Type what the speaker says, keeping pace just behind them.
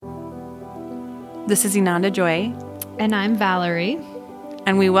This is Inanda Joy. And I'm Valerie.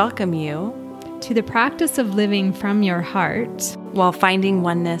 And we welcome you to the practice of living from your heart while finding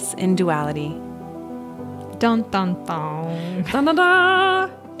oneness in duality. Dun dun dun. Dun dun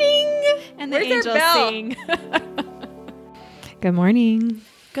dun. Ding! And the Where's angels sing. Good morning.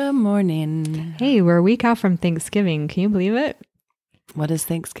 Good morning. Hey, we're a week out from Thanksgiving. Can you believe it? What is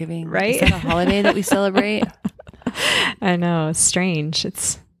Thanksgiving? Right? Is that a holiday that we celebrate? I know. It's strange.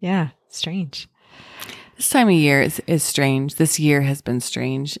 Strange. This time of year is strange. This year has been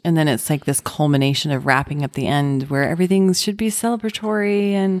strange. And then it's like this culmination of wrapping up the end where everything should be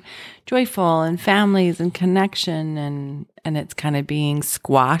celebratory and joyful and families and connection. And it's kind of being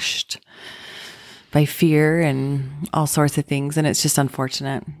squashed by fear and all sorts of things. And it's just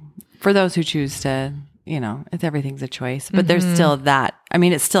unfortunate for those who choose to, everything's a choice. But there's still that. I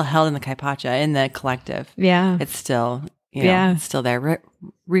mean, it's still held in the Kaipacha, in the collective. Yeah. It's still, it's still there.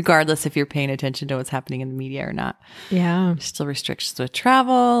 Regardless if you're paying attention to what's happening in the media or not. Yeah. Still restrictions with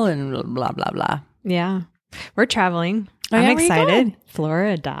travel and blah, blah, blah. Yeah. We're traveling. Oh, I'm yeah, where excited. you going?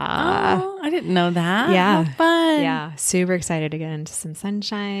 Florida. Oh, I didn't know that. Yeah. How fun. Yeah. Super excited to get into some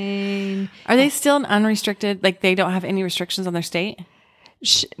sunshine. Are they still unrestricted? Like they don't have any restrictions on their state?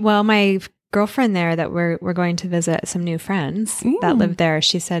 Well, my girlfriend there that we're going to visit some new friends that live there.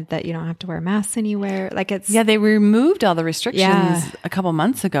 She said that you don't have to wear masks anywhere. Like it's they removed all the restrictions a couple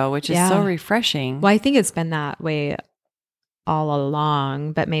months ago, which is so refreshing. Well, I think it's been that way all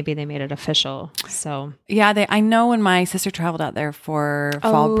along, but maybe they made it official. So I know when my sister traveled out there for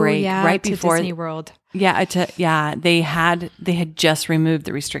fall break, right before Disney World. They had just removed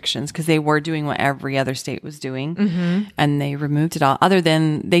the restrictions because they were doing what every other state was doing, and they removed it all. Other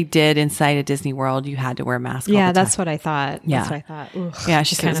than they did inside a Disney World, you had to wear a mask. All the time. That's what I thought. Yeah, that's what I thought. Ugh, yeah,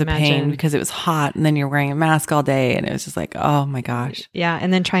 she said it was a pain because it was hot, and then you're wearing a mask all day, and it was just like, oh my gosh. Yeah,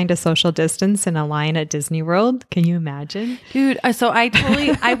 and then trying to social distance in a line at Disney World. Can you imagine, dude? So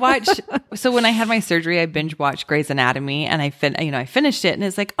I watched. So when I had my surgery, I binge watched Grey's Anatomy, and I finished it, and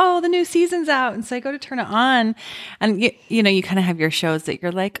it's like, oh, the new season's out, and so I go to turn it on, and you kind of have your shows that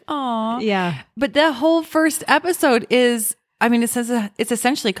you're like, oh yeah, but the whole first episode is, it says it's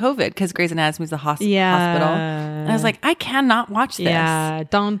essentially COVID because Grey's Anatomy is a hospital, and I was like, I cannot watch this. Yeah,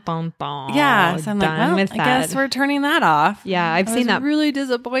 so I'm like, well, I guess we're turning that off. Yeah, I've seen that. Really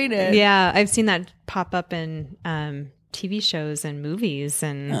disappointed. Yeah, I've seen that pop up in TV shows and movies,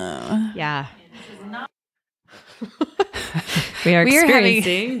 and yeah. We are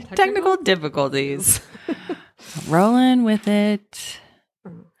experiencing having technical difficulties. Rolling with it.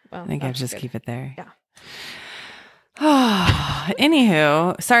 Well, I think I'll just keep it there. Yeah.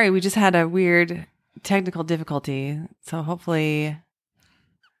 Anywho, sorry, we just had a weird technical difficulty. So hopefully,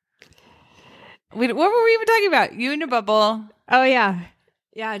 what were we even talking about? You in a bubble? Oh yeah,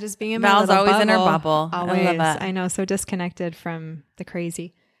 yeah. Just being in my Val's little always bubble. In her bubble. Always. I love that. I know, so disconnected from the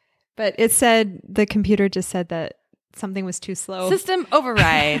crazy. But the computer just said that something was too slow. System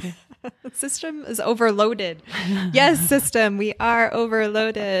override. System is overloaded. Yes, system, we are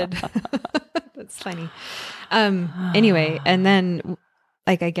overloaded. That's funny. Anyway, and then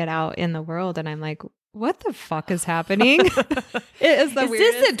I get out in the world and I'm like, what the fuck is happening? It is the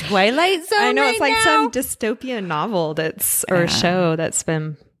weirdest. Is this a Twilight Zone? I know, it's like now? some dystopian novel or show that's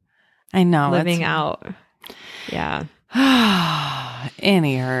been living out. Yeah.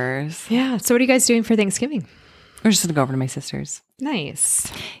 Anyhers. Yeah. So what are you guys doing for Thanksgiving? We're just going to go over to my sister's.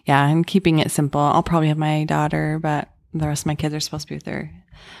 Nice. Yeah, I'm keeping it simple. I'll probably have my daughter, but the rest of my kids are supposed to be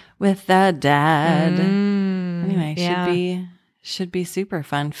with the dad. Anyway, should be super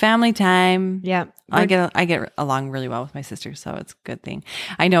fun. Family time. Yeah. I get along really well with my sister, so it's a good thing.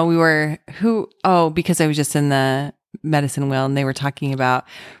 I know because I was just in the medicine wheel and they were talking about,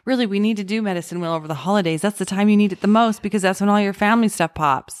 really, we need to do medicine wheel over the holidays. That's the time you need it the most because that's when all your family stuff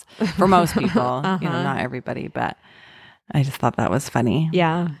pops for most people. Not everybody, but I just thought that was funny.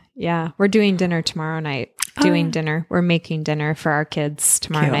 Yeah. We're doing dinner tomorrow night. We're making dinner for our kids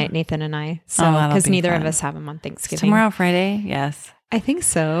tomorrow night, Nathan and I. So because neither of us have them on Thanksgiving. Tomorrow, Friday, yes. I think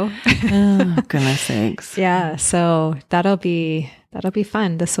so. Oh, goodness sakes. Yeah. So that'll be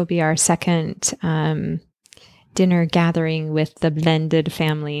fun. This will be our second dinner gathering with the blended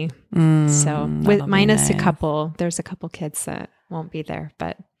family. So with minus nice. There's a couple kids that won't be there,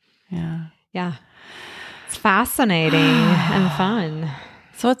 but yeah, it's fascinating and fun.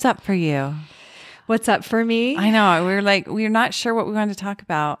 So what's up for you? What's up for me? I know. We're not sure what we wanted to talk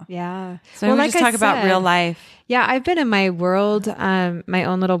about. Yeah. So we'll just talk about real life. Yeah. I've been in my world, my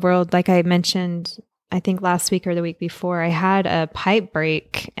own little world. Like I mentioned, I think last week or the week before, I had a pipe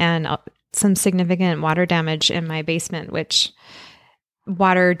break and some significant water damage in my basement, which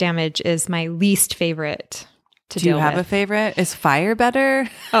water damage is my least favorite to deal with. Do you have a favorite? Is fire better?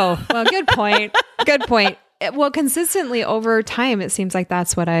 Oh, well, good point. Good point. Well, consistently over time, it seems like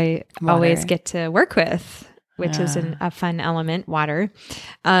that's what I always get to work with, which is a fun element, water.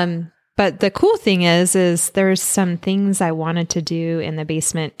 But the cool thing is there's some things I wanted to do in the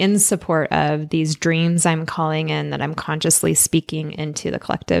basement in support of these dreams I'm calling in, that I'm consciously speaking into the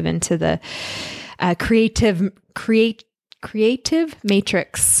collective, into the creative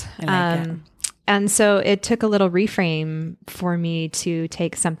matrix. I like it. And so it took a little reframe for me to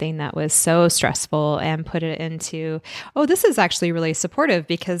take something that was so stressful and put it into, this is actually really supportive,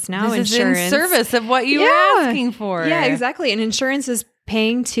 because now this insurance is in service of what you were asking for. Yeah, exactly. And insurance is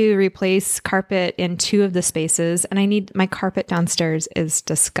paying to replace carpet in 2 of the spaces. And my carpet downstairs is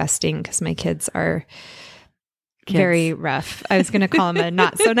disgusting because my kids are very rough. I was going to call them a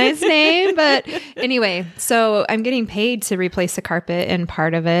not so nice name, but anyway, so I'm getting paid to replace the carpet in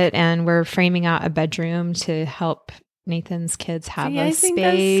part of it. And we're framing out a bedroom to help Nathan's kids have a space.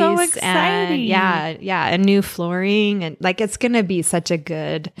 That's so exciting. And and new flooring, and like, it's going to be such a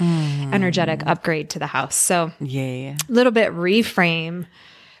good energetic upgrade to the house. So a little bit reframe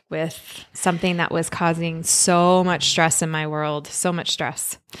with something that was causing so much stress in my world, so much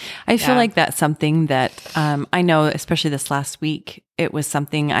stress. I feel like that's something that I know, especially this last week, it was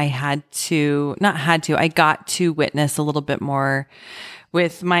something I I got to witness a little bit more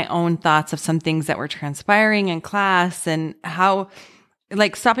with my own thoughts of some things that were transpiring in class, and how,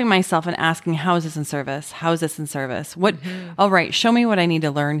 like, stopping myself and asking, how is this in service? How is this in service? What, all right, show me what I need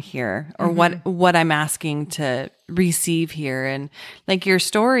to learn here, or what I'm asking to receive here. And like your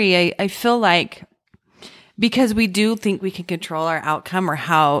story, I feel like, because we do think we can control our outcome, or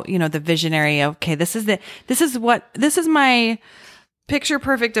how, the visionary, okay, this is my picture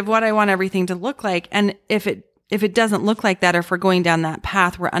perfect of what I want everything to look like. And if it doesn't look like that, or if we're going down that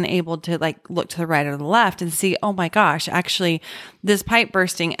path, we're unable to like look to the right or the left and see, oh my gosh, actually this pipe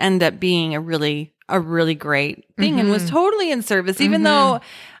bursting ended up being a really great thing and was totally in service, even though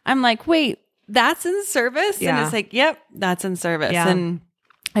I'm like, wait, that's in service? And it's like, yep, that's in service. Yeah. And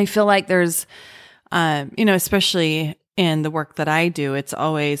I feel like there's, especially in the work that I do, it's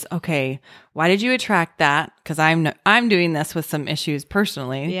always, okay, why did you attract that? Because I'm doing this with some issues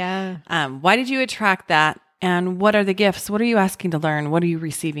personally. Yeah. Why did you attract that? And what are the gifts? What are you asking to learn? What are you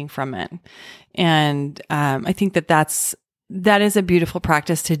receiving from it? And I think that is a beautiful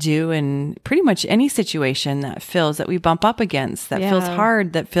practice to do in pretty much any situation that we bump up against, that feels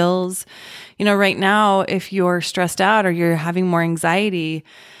hard, that feels, right now, if you're stressed out or you're having more anxiety,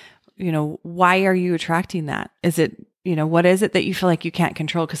 why are you attracting that? Is it, what is it that you feel like you can't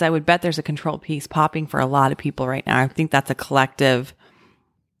control? Because I would bet there's a control piece popping for a lot of people right now. I think that's a collective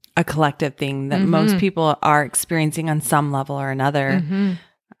thing that most people are experiencing on some level or another,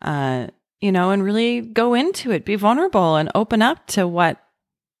 and really go into it, be vulnerable, and open up to what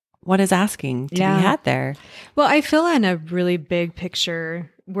is asking to be had there. Well, I feel in a really big picture,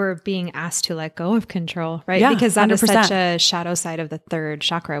 we're being asked to let go of control, right? Yeah, because that 100%. is such a shadow side of the 3rd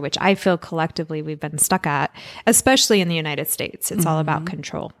chakra, which I feel collectively we've been stuck at, especially in the United States. It's all about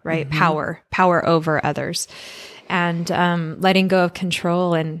control, right? Power over others. And letting go of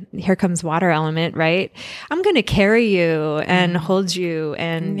control, and here comes water element, right? I'm going to carry you and hold you,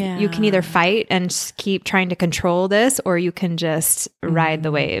 and you can either fight and keep trying to control this, or you can just ride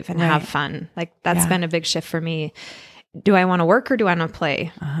the wave and have fun. Like, that's been a big shift for me. Do I want to work, or do I want to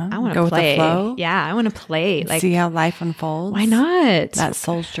play? I want to play. With the flow. Yeah, I want to play. Like, see how life unfolds. Why not? That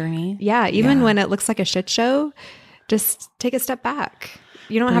soul's journey. Yeah, even when it looks like a shit show, just take a step back.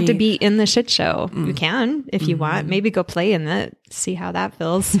 You don't have to be in the shit show. You can, if you want. Maybe go play in it. See how that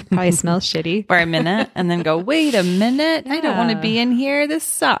feels. Probably smells shitty. For a minute, and then go, wait a minute. I don't want to be in here. This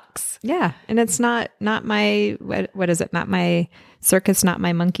sucks. Yeah. And it's not my, what is it? Not my circus, not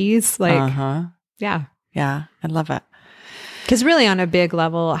my monkeys. Like, yeah. Yeah. I love it. Because really, on a big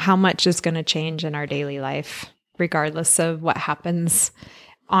level, how much is going to change in our daily life, regardless of what happens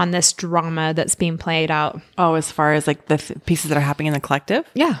on this drama that's being played out? Oh, as far as like the pieces that are happening in the collective?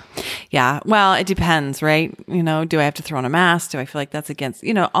 Yeah. Yeah. Well, it depends, right? Do I have to throw on a mask? Do I feel like that's against,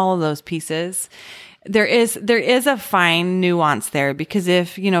 all of those pieces? There is a fine nuance there, because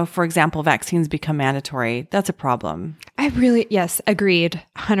if, for example, vaccines become mandatory, that's a problem. Yes, agreed,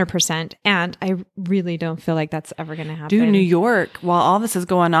 100%. And I really don't feel like that's ever going to happen. Dude, New York, while all this is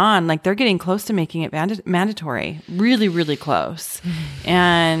going on, like, they're getting close to making it mandatory, really, really close.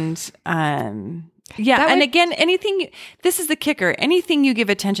 And, again, this is the kicker. Anything you give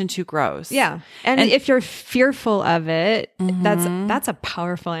attention to grows. Yeah. And if you're fearful of it, that's a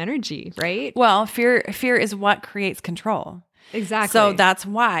powerful energy, right? Well, fear is what creates control. Exactly. So that's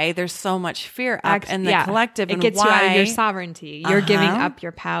why there's so much fear up in the collective. It gets you out of your sovereignty. You're giving up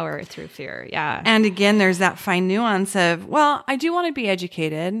your power through fear. Yeah. And again, there's that fine nuance of, well, I do want to be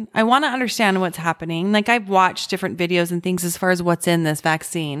educated. I want to understand what's happening. Like I've watched different videos and things as far as what's in this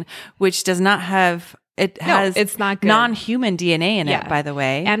vaccine, which does not have, it's not good. Non-human DNA in it, by the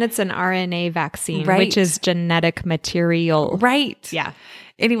way. And it's an RNA vaccine, which is genetic material. Right. Yeah.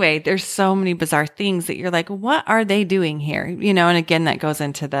 Anyway, there's so many bizarre things that you're like, what are they doing here? You know, and again, that goes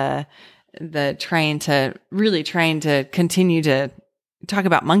into the trying to continue to talk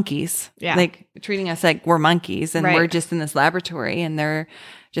about monkeys. Yeah. Like treating us like we're monkeys and we're just in this laboratory and they're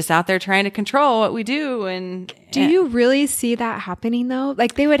just out there trying to control what we do. And do you really see that happening though?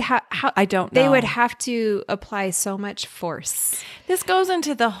 Like they would have, I don't know. They would have to apply so much force. This goes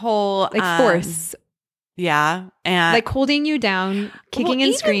into the whole force. Yeah. And like holding you down, kicking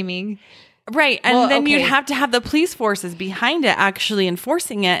and screaming. Right. And then you'd have to have the police forces behind it actually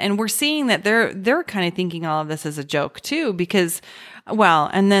enforcing it. And we're seeing that they're kind of thinking all of this as a joke too, because,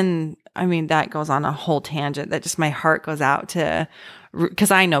 and then, I mean, that goes on a whole tangent that just my heart goes out to,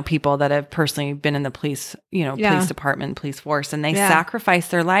 because I know people that have personally been in the police, police department, police force, and they sacrifice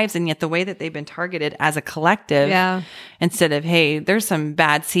their lives. And yet the way that they've been targeted as a collective, instead of, hey, there's some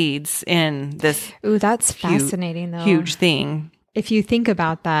bad seeds in this. Ooh, that's fascinating though. Huge thing. If you think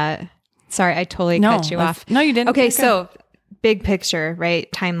about that, sorry, I totally cut you off. No, you didn't. Okay. So big picture,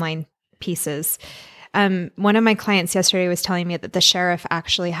 right? Timeline pieces. One of my clients yesterday was telling me that the sheriff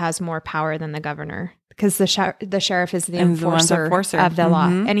actually has more power than the governor. Because the sheriff is the enforcer of the law,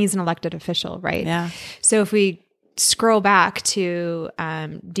 and he's an elected official, right? Yeah. So if we scroll back to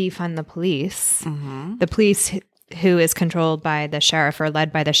defund the police, the police who is controlled by the sheriff or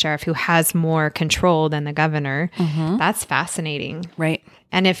led by the sheriff who has more control than the governor, that's fascinating. Right.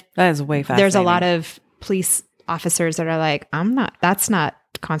 And if that is way fascinating. There's a lot of police officers that are like, that's not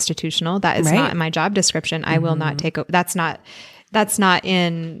constitutional. That is not in my job description. I will not take that's not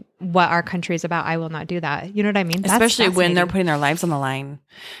in what our country is about. I will not do that. You know what I mean? Especially when they're putting their lives on the line.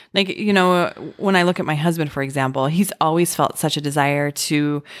 Like, when I look at my husband, for example, he's always felt such a desire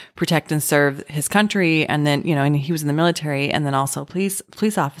to protect and serve his country. And then, and he was in the military and then also police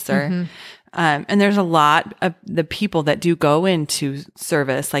officer. And there's a lot of the people that do go into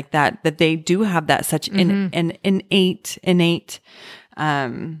service like that they do have that such an innate,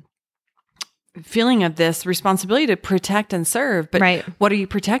 feeling of this responsibility to protect and serve, but what are you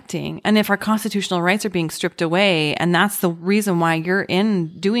protecting? And if our constitutional rights are being stripped away, and that's the reason why you're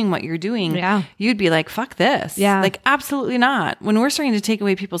in doing what you're doing, you'd be like, fuck this. Yeah. Like, absolutely not. When we're starting to take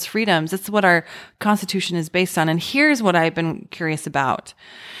away people's freedoms, that's what our Constitution is based on. And here's what I've been curious about.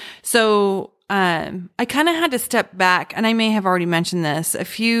 So, I kind of had to step back, and I may have already mentioned this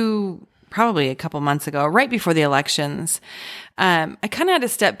probably a couple months ago, right before the elections. I kind of had to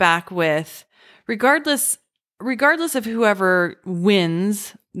step back with, regardless of whoever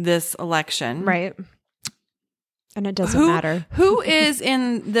wins this election. Right. And it doesn't matter. Who is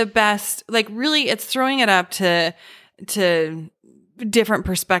in the best, like really it's throwing it up to different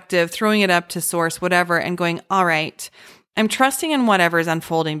perspective, throwing it up to source, whatever, and going, all right, I'm trusting in whatever is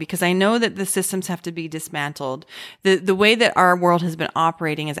unfolding because I know that the systems have to be dismantled. The way that our world has been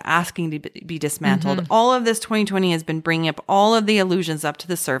operating is asking to be dismantled. All of this 2020 has been bringing up all of the illusions up to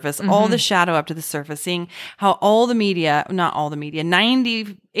the surface, all the shadow up to the surface, seeing how all the media, not all the media,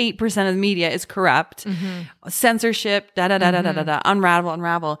 98% of the media is corrupt, censorship,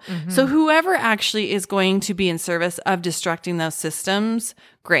 unravel. So whoever actually is going to be in service of destructing those systems,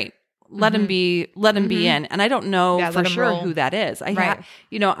 great. Let him be in. And I don't know for sure who that is.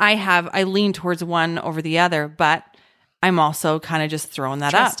 I lean towards one over the other, but I'm also kind of just throwing that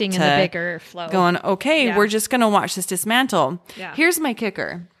Trusting in the bigger flow. Going, okay, we're just going to watch this dismantle. Yeah. Here's my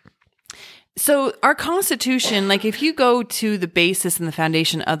kicker. So our Constitution, like if you go to the basis and the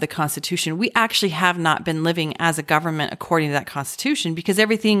foundation of the Constitution, we actually have not been living as a government according to that Constitution because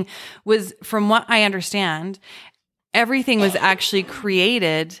everything was, from what I understand, everything was actually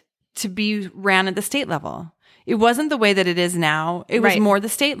created to be ran at the state level. It wasn't the way that it is now. It was more the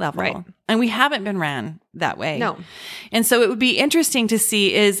state level. Right. And we haven't been ran that way. No. And so it would be interesting to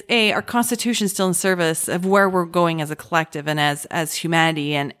see is our Constitution still in service of where we're going as a collective and as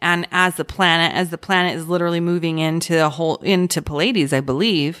humanity and as the planet is literally moving into Pleiades, I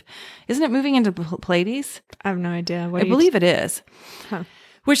believe. Isn't it moving into Pleiades? I have no idea. I believe it is. Huh.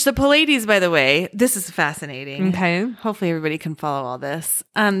 Which the Pleiades, by the way, this is fascinating. Okay. Hopefully everybody can follow all this.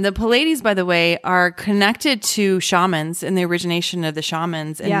 The Pleiades, by the way, are connected to shamans and the origination of the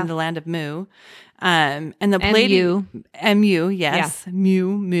shamans in the land of Mu. And the Pleiades, Mu, yes,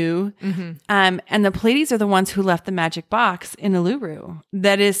 Mu. And the Pleiades are the ones who left the magic box in Uluru.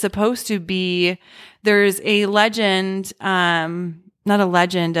 That is supposed to be, there's a legend, not a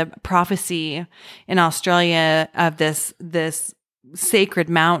legend, a prophecy in Australia of this sacred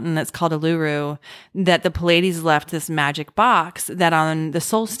mountain that's called Uluru, that the Pleiades left this magic box that on the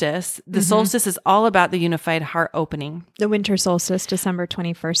solstice, solstice is all about the unified heart opening. The winter solstice, December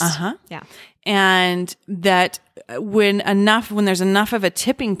 21st. Yeah. And that when there's enough of a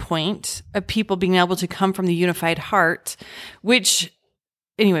tipping point of people being able to come from the unified heart, which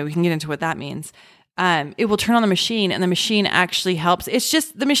anyway, we can get into what that means. It will turn on the machine, and the machine actually helps. It's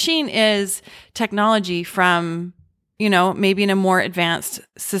just, the machine is technology from, maybe in a more advanced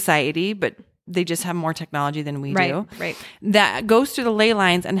society, but they just have more technology than we do. Right. That goes through the ley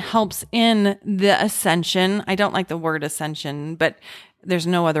lines and helps in the ascension. I don't like the word ascension, but there's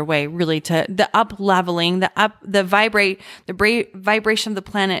no other way really to the up leveling, the vibration of the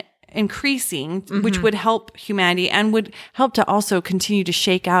planet increasing, which would help humanity and would help to also continue to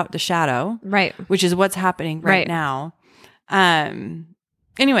shake out the shadow. Right. Which is what's happening right now.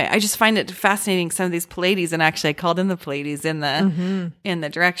 Anyway, I just find it fascinating, some of these Pleiades, and actually I called in the Pleiades in the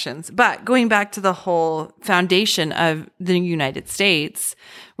directions. But going back to the whole foundation of the United States,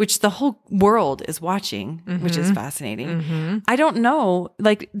 which the whole world is watching, which is fascinating. I don't know,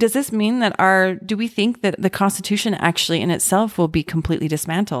 does this mean that do we think that the Constitution actually in itself will be completely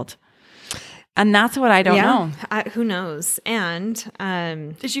dismantled? And that's what I don't know. Who knows? And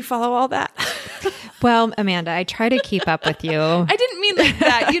did you follow all that? Well, Amanda, I try to keep up with you. I didn't mean like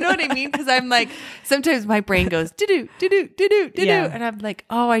that. You know what I mean? Because I'm like, sometimes my brain goes do-do, do-do, do-do, do-do. And I'm like,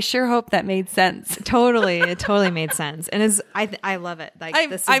 oh, I sure hope that made sense. Totally. It totally made sense. And I love it.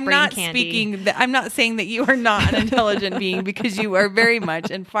 This is I'm brain not candy. I'm not saying that you are not an intelligent being, because you are very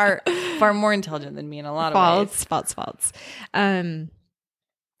much and far more intelligent than me in a lot of ways. False.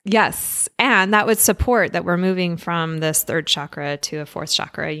 Yes. And that would support that we're moving from this third chakra to a fourth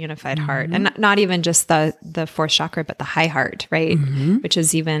chakra, a unified heart. And not even just the fourth chakra, but the high heart, right? Which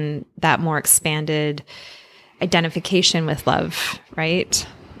is even that more expanded identification with love, right?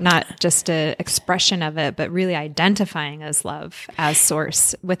 Not just an expression of it, but really identifying as love, as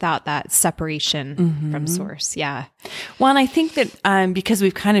source, without that separation from source. Yeah. Well, and I think that because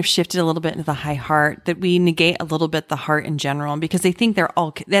we've kind of shifted a little bit into the high heart, that we negate a little bit the heart in general, because they think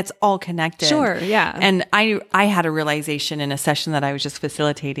that's all connected. Sure. Yeah. And I had a realization in a session that I was just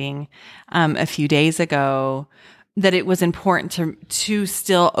facilitating a few days ago, that it was important to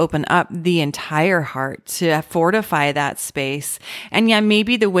still open up the entire heart, to fortify that space. And yeah,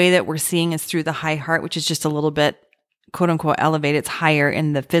 maybe the way that we're seeing is through the high heart, which is just a little bit, quote unquote, elevated. It's higher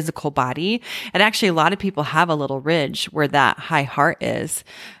in the physical body. And actually a lot of people have a little ridge where that high heart is.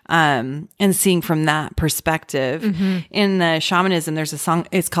 And seeing from that perspective, in the shamanism, there's a song,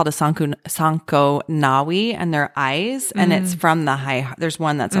 it's called a Sanko Nawi, and their eyes, and it's from the high, there's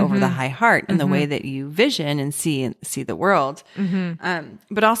one that's over the high heart in the way that you vision and see the world.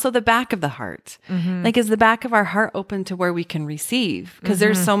 But also the back of the heart. Is the back of our heart open to where we can receive? Because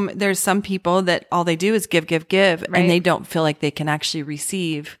there's some people that all they do is give, and they don't feel like they can actually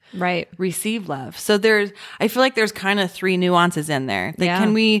receive love. So I feel like there's kind of three nuances in there.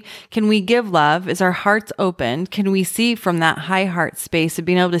 Can we give love? Is our hearts open? Can we see from that high heart space of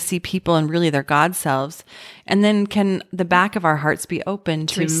being able to see people in really their God selves? And then can the back of our hearts be open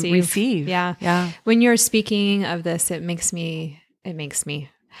to receive? Yeah. When you're speaking of this, it makes me,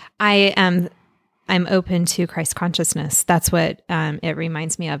 I'm open to Christ consciousness. That's what it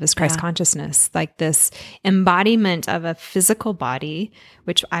reminds me of, is Christ consciousness, like this embodiment of a physical body,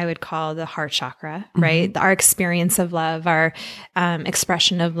 which I would call the heart chakra, right? Our experience of love, our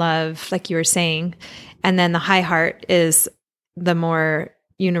expression of love, like you were saying. And then the high heart is the more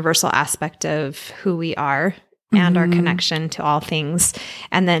universal aspect of who we are and our connection to all things.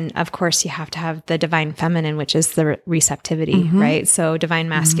 And then, of course, you have to have the divine feminine, which is the receptivity, right? So divine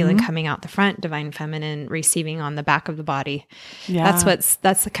masculine coming out the front, divine feminine receiving on the back of the body. Yeah.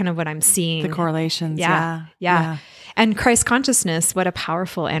 That's kind of what I'm seeing. The correlations. Yeah. And Christ consciousness, what a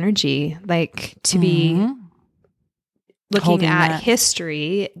powerful energy, to be looking Holding at that.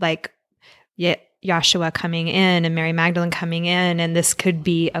 History, Yahshua coming in and Mary Magdalene coming in, and this could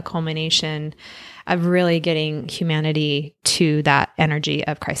be a culmination really getting humanity to that energy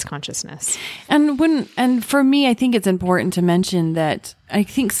of Christ consciousness. And for me, I think it's important to mention that I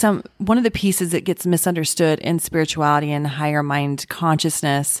think one of the pieces that gets misunderstood in spirituality and higher mind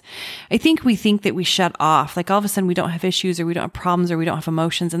consciousness, I think we think that we shut off, like all of a sudden we don't have issues or we don't have problems or we don't have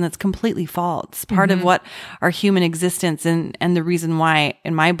emotions, and that's completely false. Part of what our human existence and the reason why,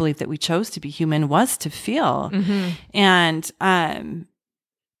 in my belief, that we chose to be human was to feel. And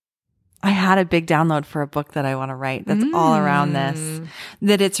I had a big download for a book that I want to write that's all around this,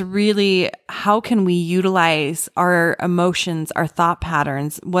 that it's really, how can we utilize our emotions, our thought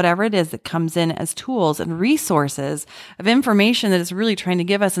patterns, whatever it is that comes in as tools and resources of information that it's really trying to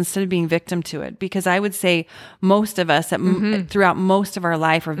give us, instead of being victim to it. Because I would say most of us throughout most of our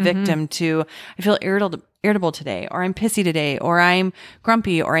life are victim to, I feel irritable today, or I'm pissy today, or I'm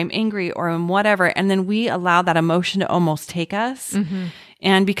grumpy, or I'm angry, or I'm whatever. And then we allow that emotion to almost take us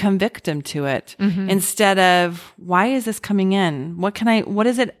and become victim to it, instead of, why is this coming in? What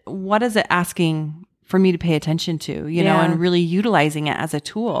is it asking for me to pay attention to, you know, and really utilizing it as a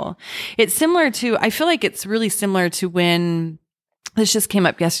tool. It's similar to, I feel like it's really similar to when, this just came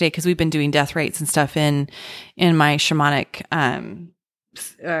up yesterday, because we've been doing death rates and stuff in my shamanic,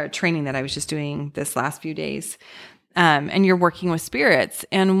 training that I was just doing this last few days. And you're working with spirits.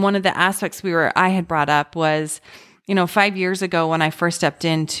 And one of the aspects I had brought up was, you know, 5 years ago when I first stepped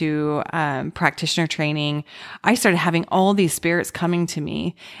into practitioner training, I started having all these spirits coming to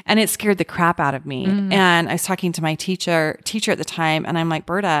me, and it scared the crap out of me. And I was talking to my teacher at the time, and I'm like,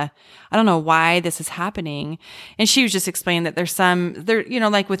 Berta, I don't know why this is happening. And she was just explaining that you know,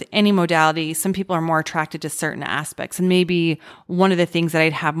 like with any modality, some people are more attracted to certain aspects. And maybe one of the things that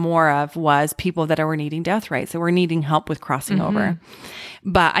I'd have more of was people that were needing death rites, that were needing help with crossing over.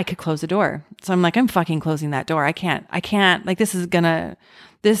 But I could close the door. So I'm like, I'm fucking closing that door. I can't, like, this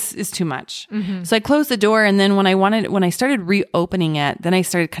is too much. So I closed the door. And then when I started reopening it, then I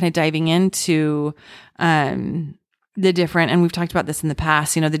started kind of diving into, the different, and we've talked about this in the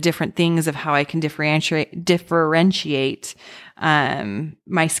past, you know, the different things of how I can differentiate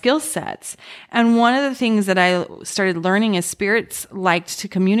my skill sets. And one of the things that I started learning is spirits liked to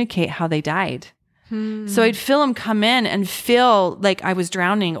communicate how they died. So I'd feel them come in and feel like I was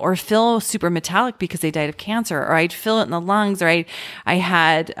drowning, or feel super metallic because they died of cancer, or I'd feel it in the lungs, or I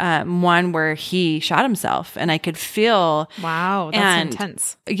had one where he shot himself, and I could feel. Wow, that's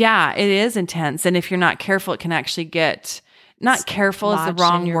intense. Yeah, it is intense. And if you're not careful, it can actually get. Not careful is the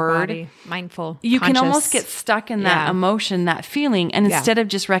wrong word. Body. Mindful. You conscious. can almost get stuck in that emotion, that feeling. And instead of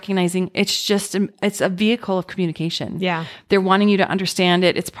just recognizing it's a vehicle of communication. Yeah. They're wanting you to understand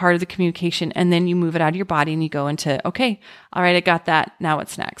it. It's part of the communication. And then you move it out of your body and you go into, okay, all right, I got that. Now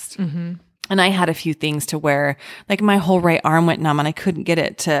what's next? And I had a few things to where, like, my whole right arm went numb and I couldn't get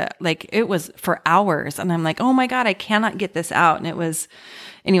it to, like, it was for hours. And I'm like, oh my God, I cannot get this out. And it was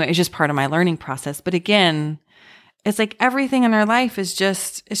just part of my learning process. But again, it's like everything in our life is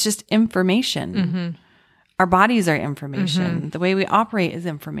it's just information. Our bodies are information. The way we operate is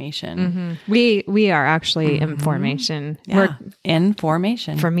information. We are actually information. Yeah. We're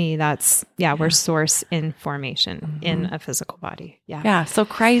information. For me, that's, we're source information in a physical body. Yeah. So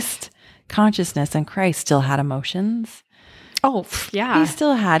Christ consciousness, and Christ still had emotions. Oh, yeah. He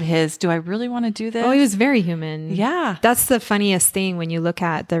still had his, do I really want to do this? Oh, he was very human. Yeah. That's the funniest thing when you look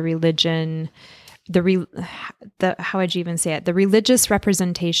at the religion, how would you even say it? The religious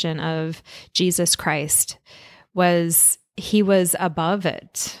representation of Jesus Christ he was above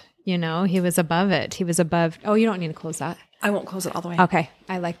it. You know, he was above it. He was above. Oh, you don't need to close that. I won't close it all the way. Okay.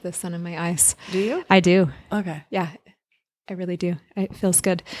 I like the sun in my eyes. Do you? I do. Okay. Yeah, I really do. It feels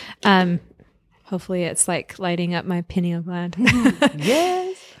good. Hopefully it's like lighting up my pineal gland.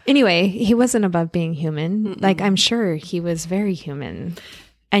 Yes. Anyway, he wasn't above being human. Like, I'm sure he was very human.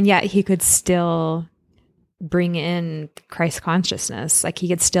 And yet he could still bring in Christ consciousness. Like, he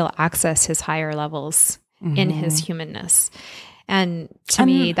could still access his higher levels in his humanness. And to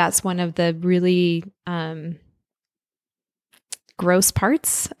me, that's one of the really gross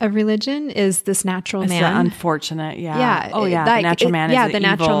parts of religion is this natural man. Unfortunate. Yeah. Yeah. Oh, yeah. The natural man is the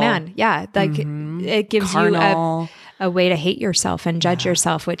natural evil. Man. Yeah. Like, it gives Carnal. you a way to hate yourself and judge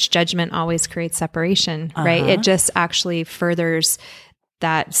yourself, which judgment always creates separation, right? It just actually furthers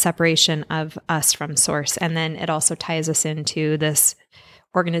that separation of us from source. And then it also ties us into this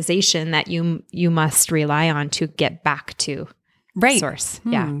organization that you must rely on to get back to source.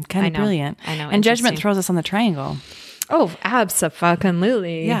 Yeah. Kind of brilliant. I know. And judgment throws us on the triangle. Oh,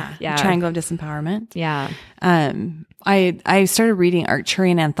 absolutely. Yeah. Triangle of disempowerment. Yeah. I started reading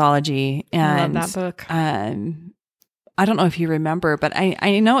Arcturian Anthology, and I love that book. I don't know if you remember, but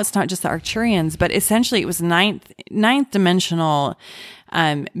I know it's not just the Arcturians, but essentially it was ninth dimensional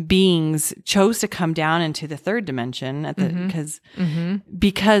beings chose to come down into the third dimension at the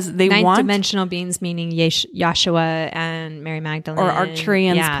because they ninth want dimensional beings, meaning Yahshua and Mary Magdalene, or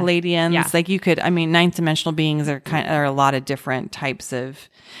Arcturians, Palladians. Yeah. Like you could, I mean, ninth dimensional beings are a lot of different types of,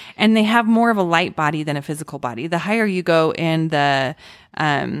 and they have more of a light body than a physical body. The higher you go in the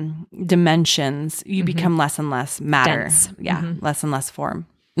dimensions, you become less and less matter. Dense. Less and less form.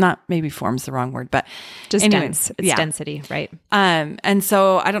 Not maybe form's the wrong word, but just anyways, dense. It's density, right? And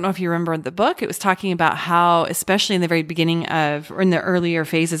so I don't know if you remember the book, it was talking about how, especially in the very beginning or in the earlier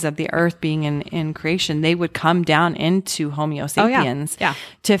phases of the earth being in creation, they would come down into Homo sapiens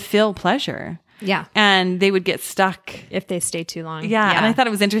to feel pleasure. Yeah. And they would get stuck if they stay too long. Yeah. And I thought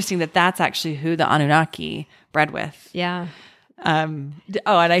it was interesting that that's actually who the Anunnaki bred with. Yeah. And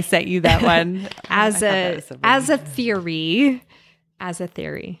I sent you that one as a theory. As a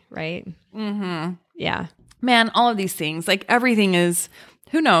theory, right? Mm-hmm. Yeah. Man, all of these things, like everything is,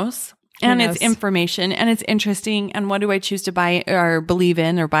 who knows? And it's information and it's interesting. And what do I choose to buy or believe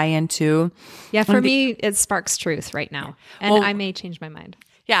in or buy into? Yeah, for me, it sparks truth right now. And I may change my mind.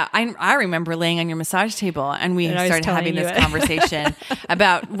 Yeah, I remember laying on your massage table and we started having this conversation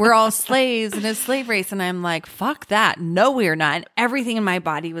about we're all slaves in a slave race. And I'm like, fuck that. No, we're not. And everything in my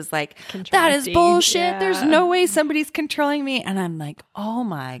body was like, that is bullshit. Yeah. There's no way somebody's controlling me. And I'm like, oh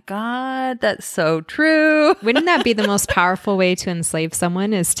my God, that's so true. Wouldn't that be the most powerful way to enslave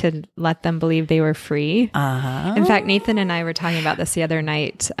someone, is to let them believe they were free? Uh-huh. In fact, Nathan and I were talking about this the other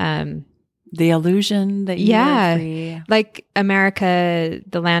night. The illusion that you are free. Like America,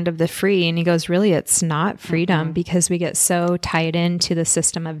 the land of the free. And he goes, really, it's not freedom because we get so tied into the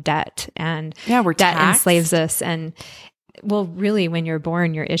system of debt, and we're debt taxed. enslaves us. And well, really, when you're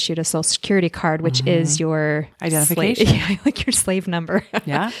born, you're issued a social security card, which is your identification, like your slave number.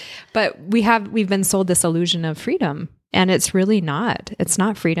 Yeah. But we've been sold this illusion of freedom. And it's really not. It's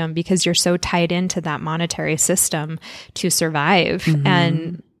not freedom because you're so tied into that monetary system to survive.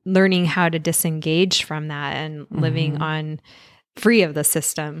 And learning how to disengage from that and living on free of the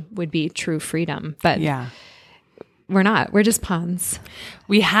system would be true freedom. But we're not. We're just pawns.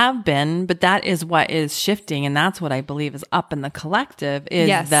 We have been, but that is what is shifting. And that's what I believe is up in the collective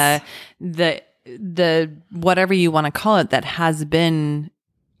is the whatever you want to call it, that has been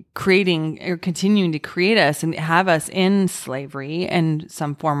creating or continuing to create us and have us in slavery in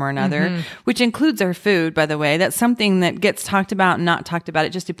some form or another, which includes our food, by the way. That's something that gets talked about and not talked about. It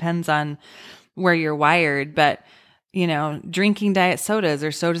just depends on where you're wired. But, you know, drinking diet sodas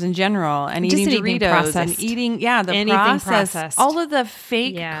or sodas in general and eating Doritos and eating, the processed, all of the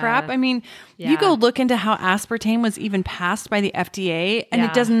fake crap. I mean, you go look into how aspartame was even passed by the FDA and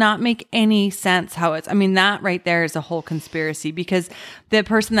it does not make any sense how it's, I mean, that right there is a whole conspiracy because the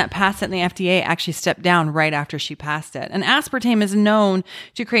person that passed it in the FDA actually stepped down right after she passed it. And aspartame is known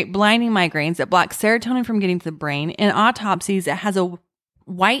to create blinding migraines. It blocks serotonin from getting to the brain. In autopsies, it has a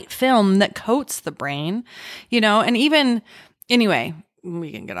white film that coats the brain, you know, and even anyway,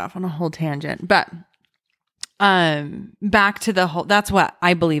 we can get off on a whole tangent, but back to the whole, that's what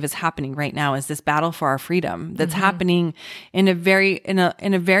I believe is happening right now is this battle for our freedom that's happening in a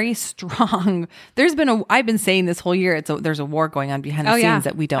very strong, I've been saying this whole year, there's a war going on behind the scenes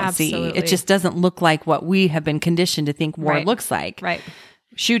that we don't see. It just doesn't look like what we have been conditioned to think war looks like. Right.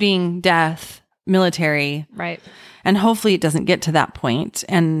 Shooting, death, military. Right. And hopefully it doesn't get to that point.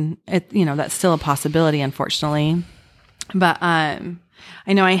 And it, you know, that's still a possibility, unfortunately. But,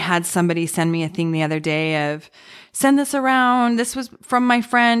 I know I had somebody send me a thing the other day of send this around. This was from my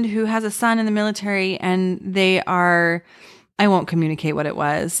friend who has a son in the military and I won't communicate what it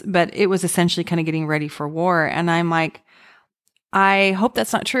was, but it was essentially kind of getting ready for war. And I'm like, I hope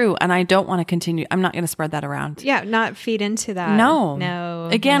that's not true. And I don't want to continue. I'm not going to spread that around. Yeah. Not feed into that. No.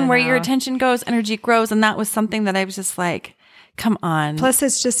 Again, where your attention goes, energy grows. And that was something that I was just like, come on. Plus,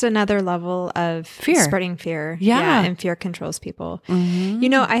 it's just another level of fear, spreading fear. Yeah. And fear controls people. You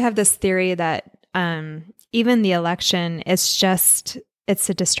know, I have this theory that even the election, it's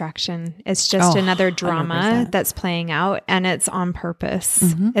a distraction. It's just another drama 100%. That's playing out, and it's on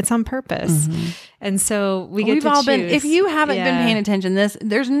purpose. It's on purpose. And so we've all been, if you haven't been paying attention,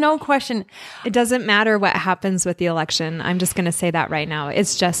 there's no question. It doesn't matter what happens with the election. I'm just going to say that right now.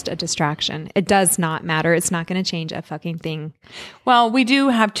 It's just a distraction. It does not matter. It's not going to change a fucking thing. Well, we do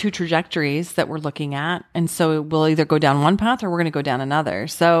have two trajectories that we're looking at. And so we'll either go down one path or we're going to go down another.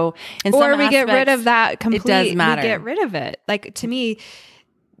 So or we get rid of that completely. It does matter. We get rid of it. Like, to me,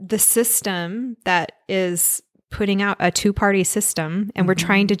 the system that is putting out a two-party system and we're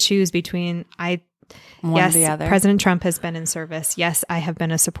trying to choose between, one or the other. President Trump has been in service. Yes, I have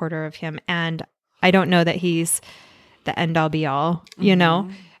been a supporter of him. And I don't know that he's the end all be all, you know?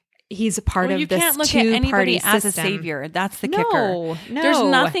 He's a part of this two-party system. You can't look at anybody as a savior. That's the kicker. No. There's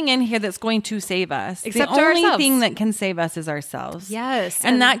nothing in here that's going to save us. Except the only ourselves. thing that can save us is ourselves. Yes.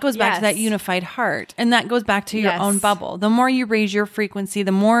 And that goes back to that unified heart. And that goes back to your own bubble. The more you raise your frequency,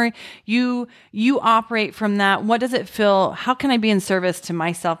 the more you operate from that. What does it feel? How can I be in service to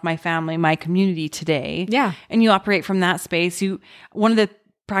myself, my family, my community today? Yeah. And you operate from that space. One of the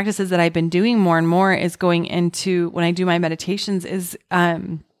practices that I've been doing more and more is going into, when I do my meditations, is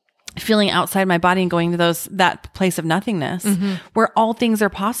feeling outside my body and going to that place of nothingness where all things are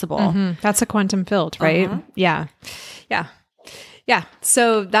possible. That's a quantum field, right? Yeah.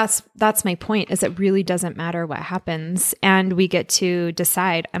 So that's my point, is it really doesn't matter what happens. And we get to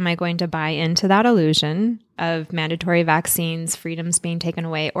decide, am I going to buy into that illusion of mandatory vaccines, freedoms being taken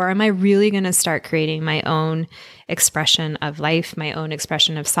away, or am I really going to start creating my own expression of life, my own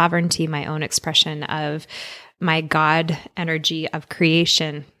expression of sovereignty, my own expression of my God energy of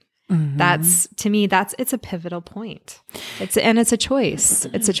creation? That's, to me, it's a pivotal point. It's a choice.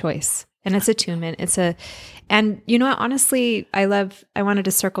 It's a choice, and it's attunement. And you know what, honestly, I wanted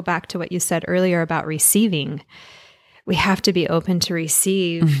to circle back to what you said earlier about receiving. We have to be open to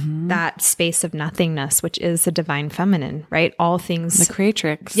receive that space of nothingness, which is the divine feminine, right? All things. The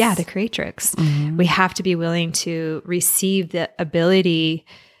creatrix. Yeah, the creatrix. We have to be willing to receive the ability,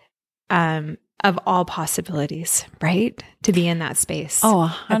 of all possibilities, right? To be in that space.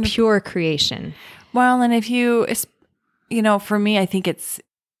 Oh, a pure creation. Well, and if for me, I think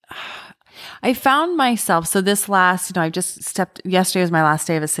I found myself, so this last, yesterday was my last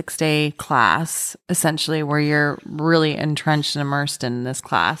day of a 6-day class, essentially, where you're really entrenched and immersed in this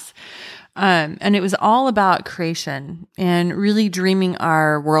class. And it was all about creation and really dreaming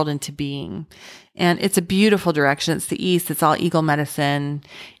our world into being. And it's a beautiful direction. It's the East. It's all eagle medicine.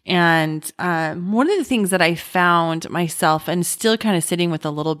 And one of the things that I found myself, and still kind of sitting with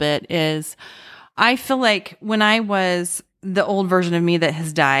a little bit, is I feel like when I was the old version of me that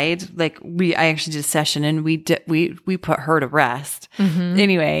has died, I actually did a session and we put her to rest.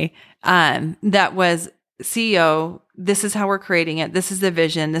 Anyway, that was CEO. This is how we're creating it. This is the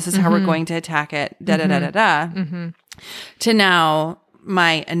vision. This is how we're going to attack it. To now,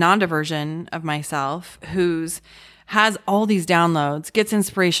 my Ananda version of myself, has all these downloads, gets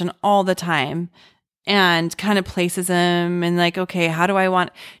inspiration all the time, and kind of places them and okay, how do I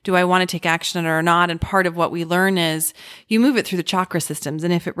want to take action on it or not? And part of what we learn is you move it through the chakra systems.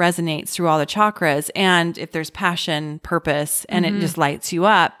 And if it resonates through all the chakras, and if there's passion, purpose, and it just lights you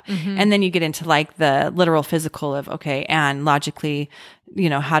up, and then you get into the literal physical of, okay, and logically,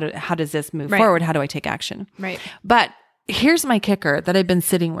 how does this move forward? How do I take action? Right. But here's my kicker that I've been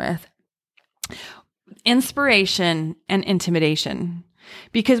sitting with: inspiration and intimidation.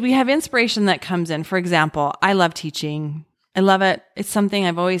 Because we have inspiration that comes in. For example, I love teaching. I love it. It's something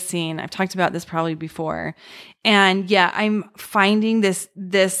I've always seen. I've talked about this probably before. And yeah, I'm finding this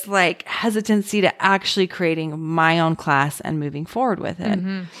hesitancy to actually creating my own class and moving forward with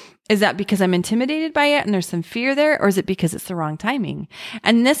it. Is that because I'm intimidated by it and there's some fear there, or is it because it's the wrong timing?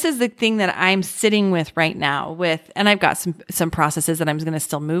 And this is the thing that I'm sitting with right now and I've got some processes that I'm going to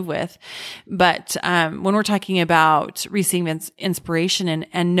still move with. But when we're talking about receiving inspiration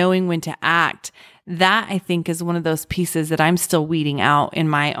and knowing when to act, that I think is one of those pieces that I'm still weeding out in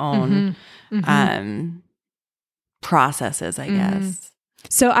my own processes, I guess.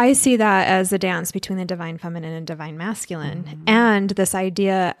 So I see that as a dance between the divine feminine and divine masculine, and this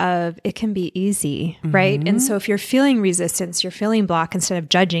idea of it can be easy, right? And so if you're feeling resistance, you're feeling block, instead of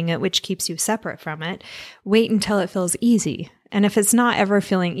judging it, which keeps you separate from it, wait until it feels easy. And if it's not ever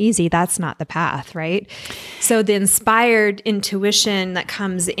feeling easy, that's not the path, right? So the inspired intuition that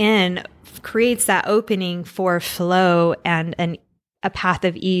comes in creates that opening for flow and a path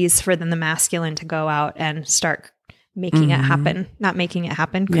of ease for then the masculine to go out and start making it happen, not making it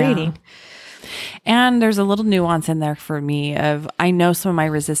happen, creating. And there's a little nuance in there for me of, I know some of my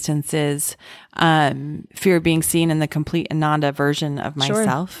resistance is fear of being seen in the complete Ananda version of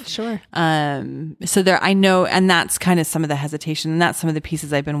myself. Sure. So there, I know, and that's kind of some of the hesitation, and that's some of the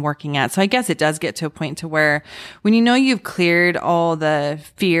pieces I've been working at. So I guess it does get to a point to where when you've cleared all the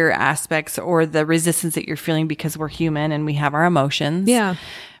fear aspects or the resistance that you're feeling, because we're human and we have our emotions. Yeah.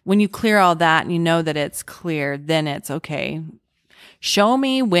 When you clear all that and you know that it's clear, then it's okay. Show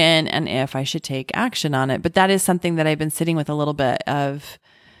me when and if I should take action on it. But that is something that I've been sitting with a little bit of,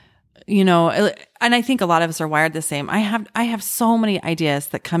 and I think a lot of us are wired the same. I have so many ideas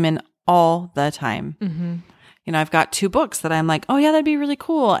that come in all the time. I've got 2 books that I'm like, oh yeah, that'd be really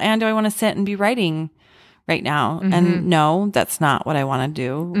cool. And do I want to sit and be writing right now? And no, that's not what I want to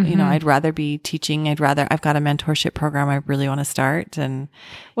do. I'd rather be teaching. I've got a mentorship program I really want to start. And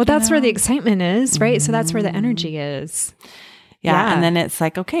that's where the excitement is, right? So that's where the energy is. Yeah. And then it's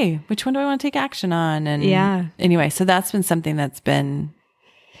like, okay, which one do I want to take action on? And anyway, so that's been something that's been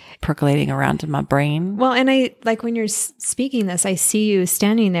percolating around in my brain. Well, and I like when you're speaking this, I see you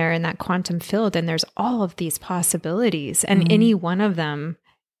standing there in that quantum field, and there's all of these possibilities, and any one of them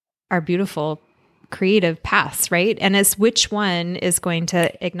are beautiful, creative paths, right? And it's which one is going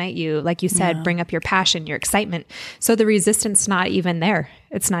to ignite you, like you said, bring up your passion, your excitement. So the resistance not even there.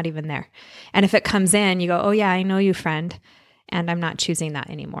 It's not even there. And if it comes in, you go, oh yeah, I know you, friend. And I'm not choosing that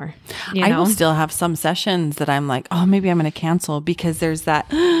anymore. I will still have some sessions that I'm like, oh, maybe I'm going to cancel because there's that,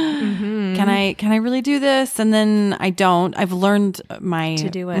 can I really do this? And then I don't. I've learned my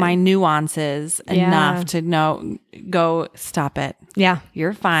nuances enough to go, stop it. Yeah.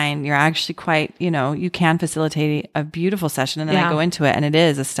 You're fine. You're actually quite, you can facilitate a beautiful session. And then I go into it and it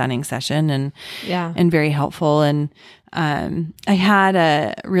is a stunning session and very helpful. And I had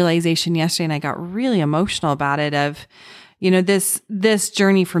a realization yesterday and I got really emotional about it of, this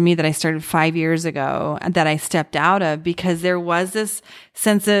journey for me that I started 5 years ago that I stepped out of, because there was this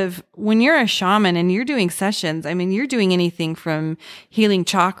sense of when you're a shaman and you're doing sessions, I mean, you're doing anything from healing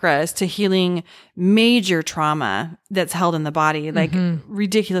chakras to healing major trauma that's held in the body, like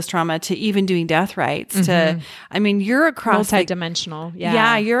ridiculous trauma, to even doing death rites to, I mean, you're across multidimensional.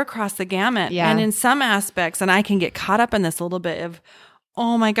 You're across the gamut. And in some aspects, and I can get caught up in this a little bit of,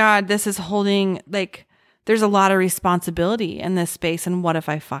 oh my God, this is holding there's a lot of responsibility in this space. And what if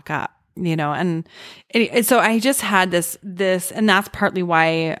I fuck up, and so I just had this, and that's partly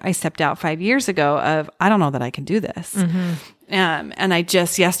why I stepped out 5 years ago of, I don't know that I can do this. And I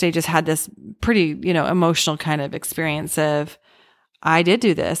yesterday just had this pretty, emotional kind of experience of, I did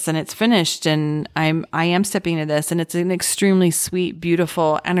do this and it's finished and I am stepping into this, and it's an extremely sweet,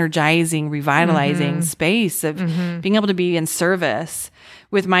 beautiful, energizing, revitalizing space of being able to be in service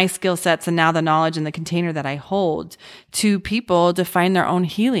with my skill sets and now the knowledge and the container that I hold to people to find their own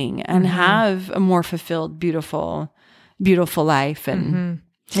healing and have a more fulfilled, beautiful, beautiful life. And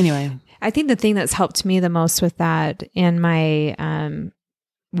anyway, I think the thing that's helped me the most with that in my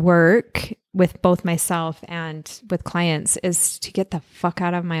work with both myself and with clients is to get the fuck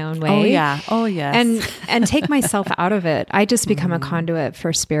out of my own way. Oh yes. And take myself out of it. I just become a conduit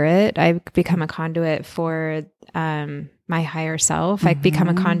for spirit. I become a conduit for my higher self. I become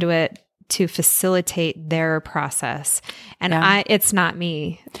a conduit to facilitate their process. And it's not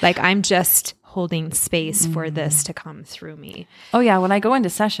me. Like, I'm just holding space for this to come through me. Oh yeah. When I go into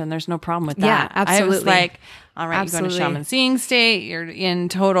session, there's no problem with that. Yeah, absolutely. I was like, all right, you go into shaman seeing state, you're in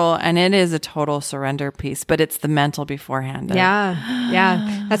total, and it is a total surrender piece, but it's the mental beforehand.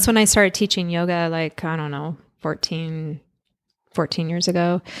 Yeah. That's when I started teaching yoga, like, I don't know, 14 years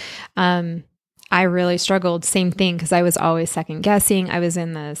ago. I really struggled. Same thing, because I was always second guessing. I was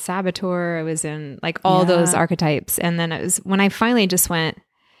in the saboteur. I was in like all those archetypes. And then it was when I finally just went,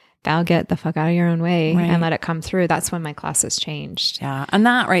 Val, get the fuck out of your own way and let it come through. That's when my classes changed. Yeah. And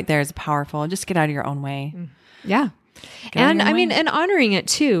that right there is powerful. Just get out of your own way. Yeah. And I mean, and honoring it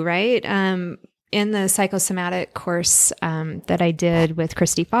too, right? In the psychosomatic course that I did with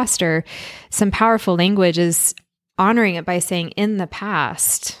Christy Foster, some powerful language is honoring it by saying, in the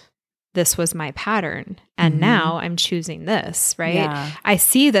past, this was my pattern. And now I'm choosing this, right? Yeah. I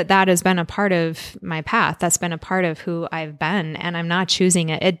see that has been a part of my path. That's been a part of who I've been, and I'm not choosing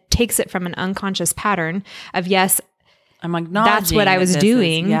it. It takes it from an unconscious pattern of, yes, I'm acknowledging that's what I was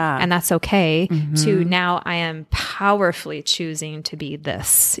doing, and that's okay, to now I am powerfully choosing to be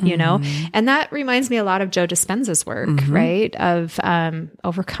this, you know? And that reminds me a lot of Joe Dispenza's work, right? Of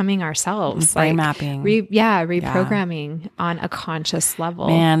overcoming ourselves. Brain mapping. Reprogramming on a conscious level.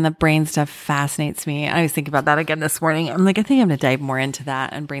 Man, the brain stuff fascinates me. I was thinking about that again this morning. I'm like, I think I'm going to dive more into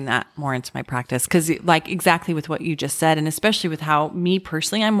that and bring that more into my practice. Because like exactly with what you just said, and especially with how me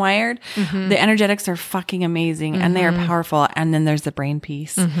personally I'm wired, the energetics are fucking amazing and they are powerful. And then there's the brain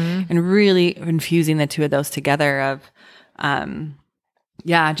piece and really infusing the two of those together of,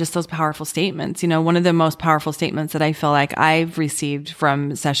 just those powerful statements. You know, one of the most powerful statements that I feel like I've received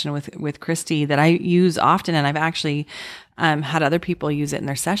from session with Christy that I use often, and I've actually had other people use it in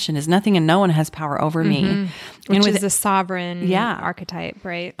their session, is nothing and no one has power over me. Which is the sovereign archetype,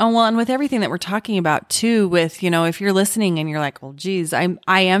 right? Oh, well, and with everything that we're talking about too, with, you know, if you're listening and you're like, well, geez, I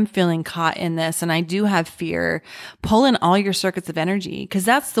am feeling caught in this and I do have fear, pull in all your circuits of energy. Cause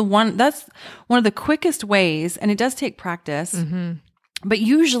that's one of the quickest ways. And it does take practice, but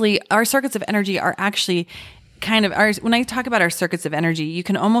usually our circuits of energy are actually kind of when I talk about our circuits of energy, you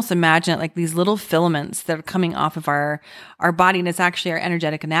can almost imagine it like these little filaments that are coming off of our body. And it's actually our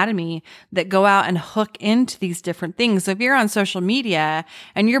energetic anatomy that go out and hook into these different things. So if you're on social media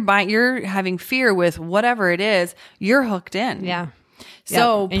and you're having fear with whatever it is, you're hooked in. Yeah.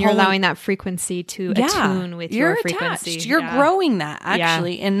 So and you're allowing that frequency to attune with your frequency. You're growing that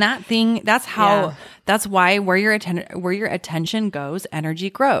actually. And that thing, that's how, that's why where your attention goes, energy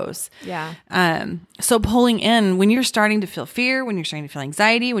grows. Yeah. So pulling in when you're starting to feel fear, when you're starting to feel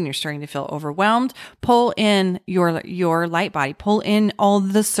anxiety, when you're starting to feel overwhelmed, pull in your light body, pull in all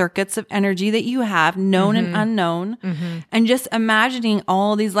the circuits of energy that you have, known and unknown, and just imagining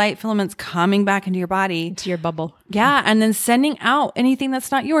all these light filaments coming back into your body. Into your bubble. Yeah. And then sending out anything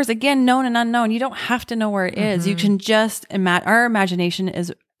that's not yours. Again, known and unknown. You don't have to know where it is. You can just our imagination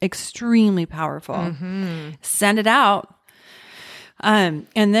is extremely powerful. Send it out. And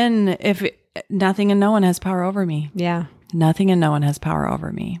then nothing and no one has power over me. Yeah. Nothing and no one has power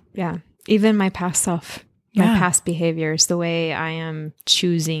over me. Yeah. Even my past self, my past behaviors, the way I am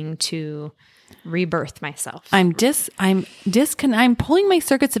choosing to rebirth myself. I'm pulling my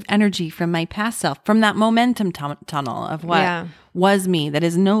circuits of energy from my past self, from that momentum tunnel of what was me that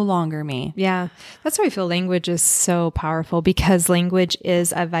is no longer me. Yeah. That's why I feel language is so powerful, because language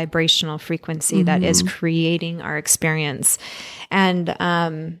is a vibrational frequency that is creating our experience. And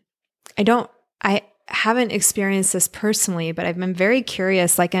I haven't experienced this personally, but I've been very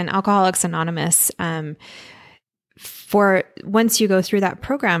curious, like in Alcoholics Anonymous, for once you go through that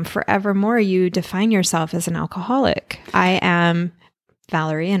program, forevermore, you define yourself as an alcoholic. I am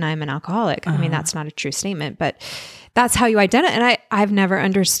Valerie and I'm an alcoholic. I mean, that's not a true statement, but that's how you identify. And I've never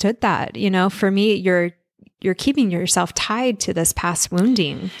understood that. You know, for me, you're keeping yourself tied to this past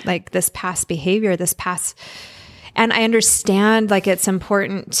wounding, like this past behavior, and I understand like it's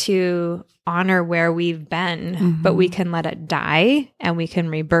important to honor where we've been, but we can let it die and we can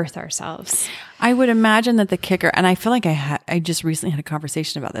rebirth ourselves. I would imagine that the kicker, and I feel like I just recently had a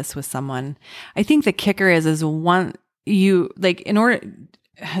conversation about this with someone. I think the kicker is it's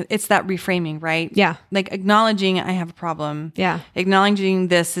that reframing, right? Yeah. Like acknowledging I have a problem. Yeah. Acknowledging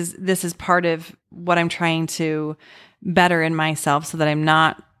this is part of what I'm trying to better in myself so that I'm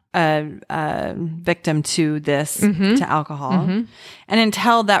not a victim to this, to alcohol. And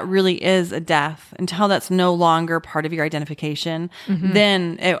until that really is a death, until that's no longer part of your identification,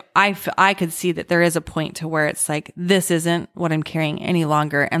 then I could see that there is a point to where it's like, this isn't what I'm carrying any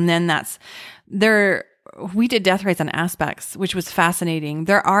longer. And then we did death rites on aspects, which was fascinating.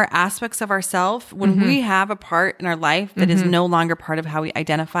 There are aspects of ourself when we have a part in our life that is no longer part of how we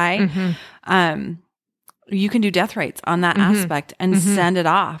identify. You can do death rites on that aspect and send it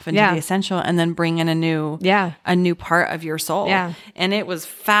off into the essential, and then bring in a new part of your soul. Yeah. And it was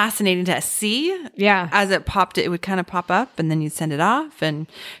fascinating to see. Yeah. As it popped, it would kind of pop up, and then you'd send it off. And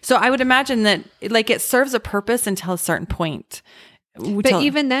so I would imagine that like it serves a purpose until a certain point. But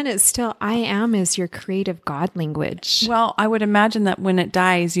even then, it's still, I am is your creative God language. Well, I would imagine that when it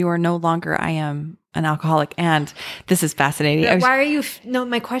dies, you are no longer I am an alcoholic. And this is fascinating.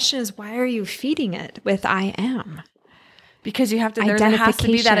 My question is, why are you feeding it with I am? Because there has to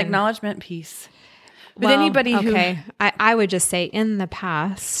be that acknowledgement piece. But I would just say in the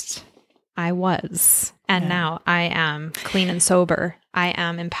past, I was, and now I am clean and sober. I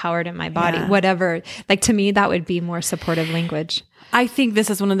am empowered in my body, whatever. Like to me, that would be more supportive language. I think this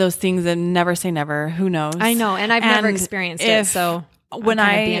is one of those things that never say never. Who knows? I know. And I've never experienced it. So when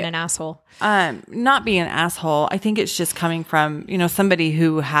I'm being an asshole, not being an asshole, I think it's just coming from, somebody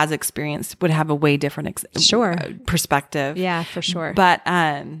who has experienced would have a way different perspective. Yeah, for sure. But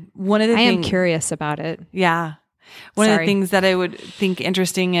one of the things I am curious about it. Yeah. One of the things that I would think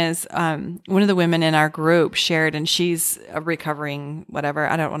interesting is one of the women in our group shared, and she's a recovering whatever.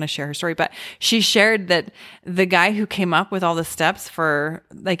 I don't want to share her story, but she shared that the guy who came up with all the steps for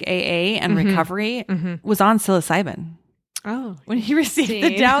like AA and recovery was on psilocybin. Oh, when he received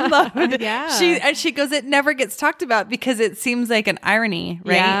the download. She goes, it never gets talked about because it seems like an irony,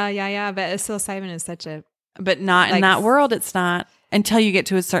 right? Yeah. But psilocybin is but not in that world. It's not. Until you get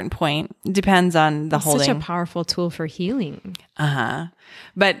to a certain point. It depends on the holding. Such a powerful tool for healing.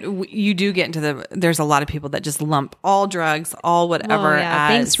 But you do get into there's a lot of people that just lump all drugs, all whatever as...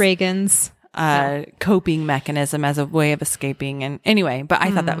 Thanks, Reagan's. Coping mechanism as a way of escaping. And anyway, but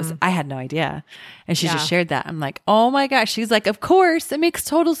I thought I had no idea. And she just shared that. I'm like, oh my gosh. She's like, of course, it makes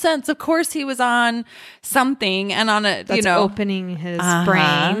total sense. Of course he was on something and on that's opening his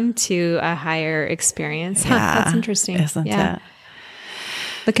brain to a higher experience. That's interesting. Isn't it?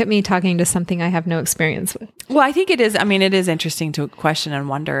 Look at me talking to something I have no experience with. Well, I think it is. I mean, it is interesting to question and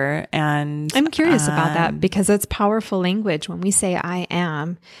wonder. And I'm curious about that because it's powerful language. When we say I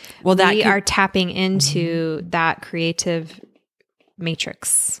am, we are tapping into that creative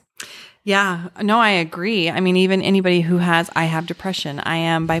matrix. Yeah, no, I agree. I mean, even anybody who I have depression, I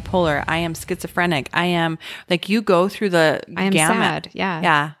am bipolar, I am schizophrenic, I am like, you go through the I am gamut. sad. Yeah.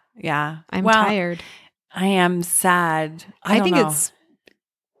 Yeah. Yeah. I'm tired. I am sad. I think it's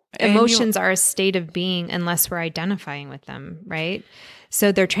emotions are a state of being unless we're identifying with them, right?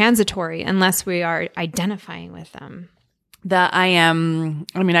 So they're transitory unless we are identifying with them.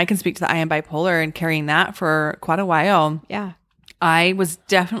 I can speak to the I am bipolar and carrying that for quite a while. Yeah. I was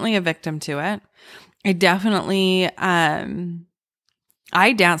definitely a victim to it. I definitely,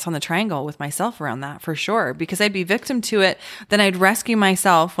 I danced on the triangle with myself around that for sure, because I'd be victim to it. Then I'd rescue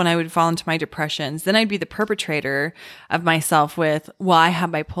myself when I would fall into my depressions. Then I'd be the perpetrator of myself with, well, I have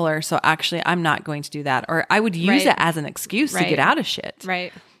bipolar, so actually I'm not going to do that. Or I would use it as an excuse to get out of shit.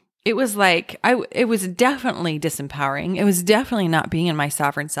 Right. It was like, it was definitely disempowering. It was definitely not being in my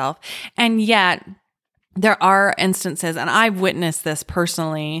sovereign self. And yet there are instances, and I've witnessed this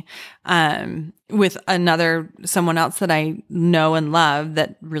personally, with someone else that I know and love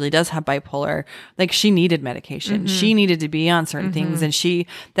that really does have bipolar. Like, she needed medication. Mm-hmm. She needed to be on certain things. And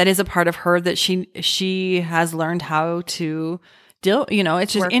that is a part of her that she has learned how to deal,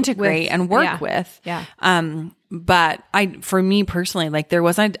 it's just integrate and work with. Yeah. But for me personally, like, there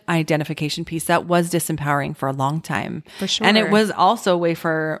was an identification piece that was disempowering for a long time. For sure. And it was also a way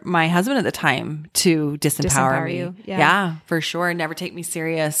for my husband at the time to disempower me. You. Yeah, for sure. Never take me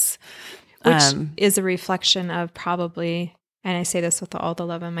serious. Which is a reflection of probably, and I say this with all the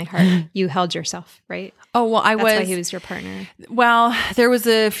love in my heart, you held yourself, right? Oh, well, That's why he was your partner. Well, there was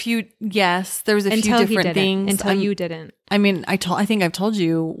a few different things. Until you didn't. I mean, I think I've told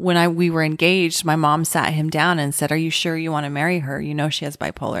you when we were engaged, my mom sat him down and said, "Are you sure you want to marry her? You know, she has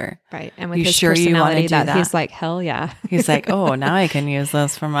bipolar." Right. And with his personality, that he's like, hell yeah. He's like, oh, now I can use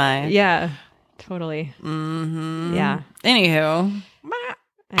this for my. Yeah, totally. Mm-hmm. Yeah. Anywho.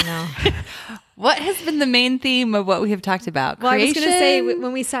 I know. What has been the main theme of what we have talked about? Well, Creation, I was going to say,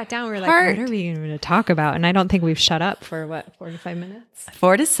 when we sat down, we were like, what are we going to talk about? And I don't think we've shut up for 4 to 5 minutes?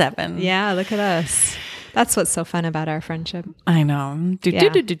 4 to 7. Yeah, look at us. That's what's so fun about our friendship. I know. Do.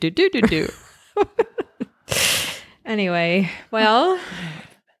 Anyway, well,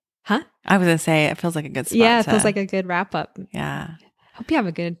 I was going to say, it feels like a good spot. Yeah, it feels like a good wrap up. Yeah. Hope you have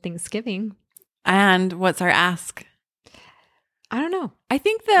a good Thanksgiving. And what's our ask? I don't know. I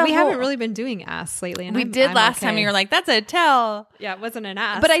think we haven't really been doing asks lately. And we did last time. You were like, "That's a tell." Yeah, it wasn't an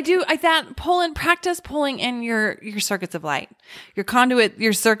ask. But I thought practice pulling in your circuits of light, your conduit,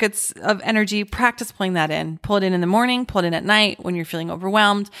 your circuits of energy. Practice pulling that in. Pull it in the morning. Pull it in at night when you're feeling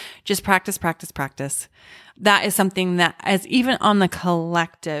overwhelmed. Just practice. That is something that, as even on the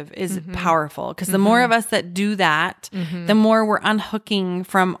collective, is powerful, because the more of us that do that, the more we're unhooking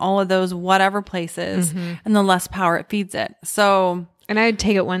from all of those whatever places, and the less power it feeds it. So, and I would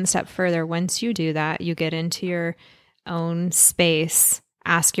take it one step further. Once you do that, you get into your own space.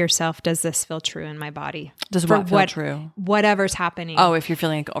 Ask yourself, does this feel true in my body? Does what feel true? Whatever's happening. Oh, if you're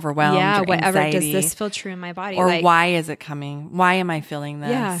feeling overwhelmed, or whatever. anxiety, does this feel true in my body? Or why is it coming? Why am I feeling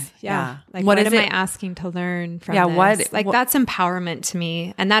this? Yeah. Like, what am I asking to learn from this? That's empowerment to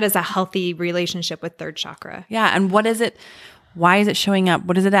me. And that is a healthy relationship with third chakra. Yeah. And what is it? Why is it showing up?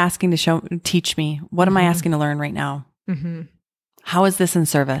 What is it asking to teach me? What am I asking to learn right now? Mm-hmm. How is this in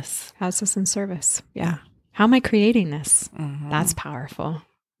service? Yeah. How am I creating this? That's powerful.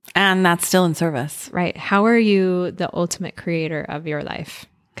 And that's still in service. Right. How are you the ultimate creator of your life?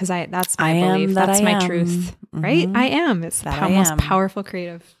 Because that's my belief. That's my truth. Right? I am. It's the most powerful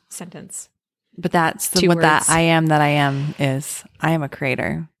creative sentence. But that's what that I am that I am is. I am a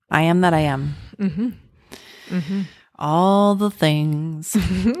creator. I am that I am. All the things.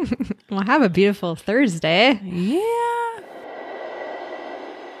 Well, have a beautiful Thursday. Yeah.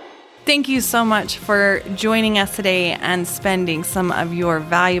 Thank you so much for joining us today and spending some of your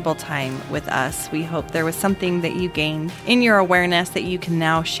valuable time with us. We hope there was something that you gained in your awareness that you can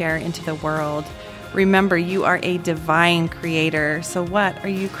now share into the world. Remember, you are a divine creator. So what are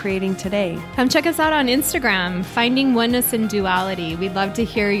you creating today? Come check us out on Instagram, Finding Oneness in Duality. We'd love to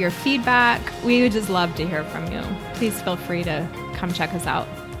hear your feedback. We would just love to hear from you. Please feel free to come check us out.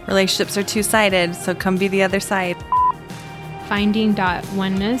 Relationships are two-sided, so come be the other side.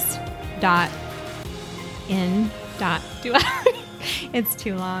 Finding.oneness.in.duality. It's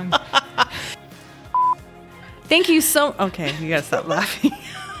too long. Thank you so... Okay, you gotta stop laughing.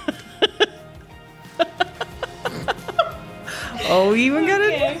 Oh, you even got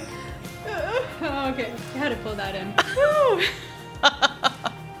it? Okay. I had to pull that in.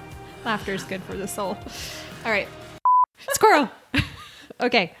 Laughter is good for the soul. All right. Squirrel.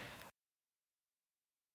 Okay.